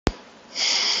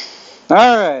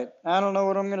All right. I don't know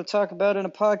what I'm going to talk about in a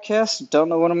podcast. Don't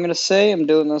know what I'm going to say. I'm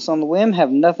doing this on the whim.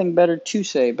 Have nothing better to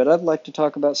say, but I'd like to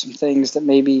talk about some things that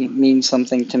maybe mean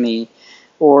something to me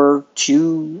or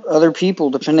to other people,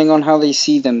 depending on how they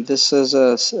see them. This is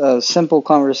a simple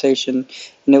conversation,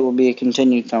 and it will be a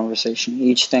continued conversation.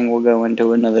 Each thing will go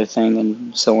into another thing,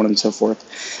 and so on and so forth.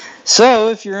 So,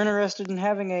 if you're interested in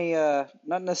having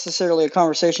not necessarily a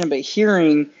conversation, but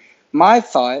hearing my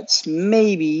thoughts,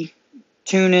 maybe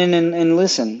tune in and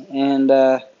listen. And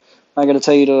I got to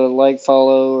tell you to like,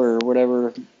 follow, or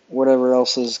whatever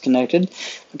else is connected,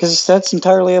 because that's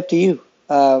entirely up to you.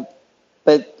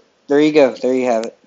 But there you go. There you have it.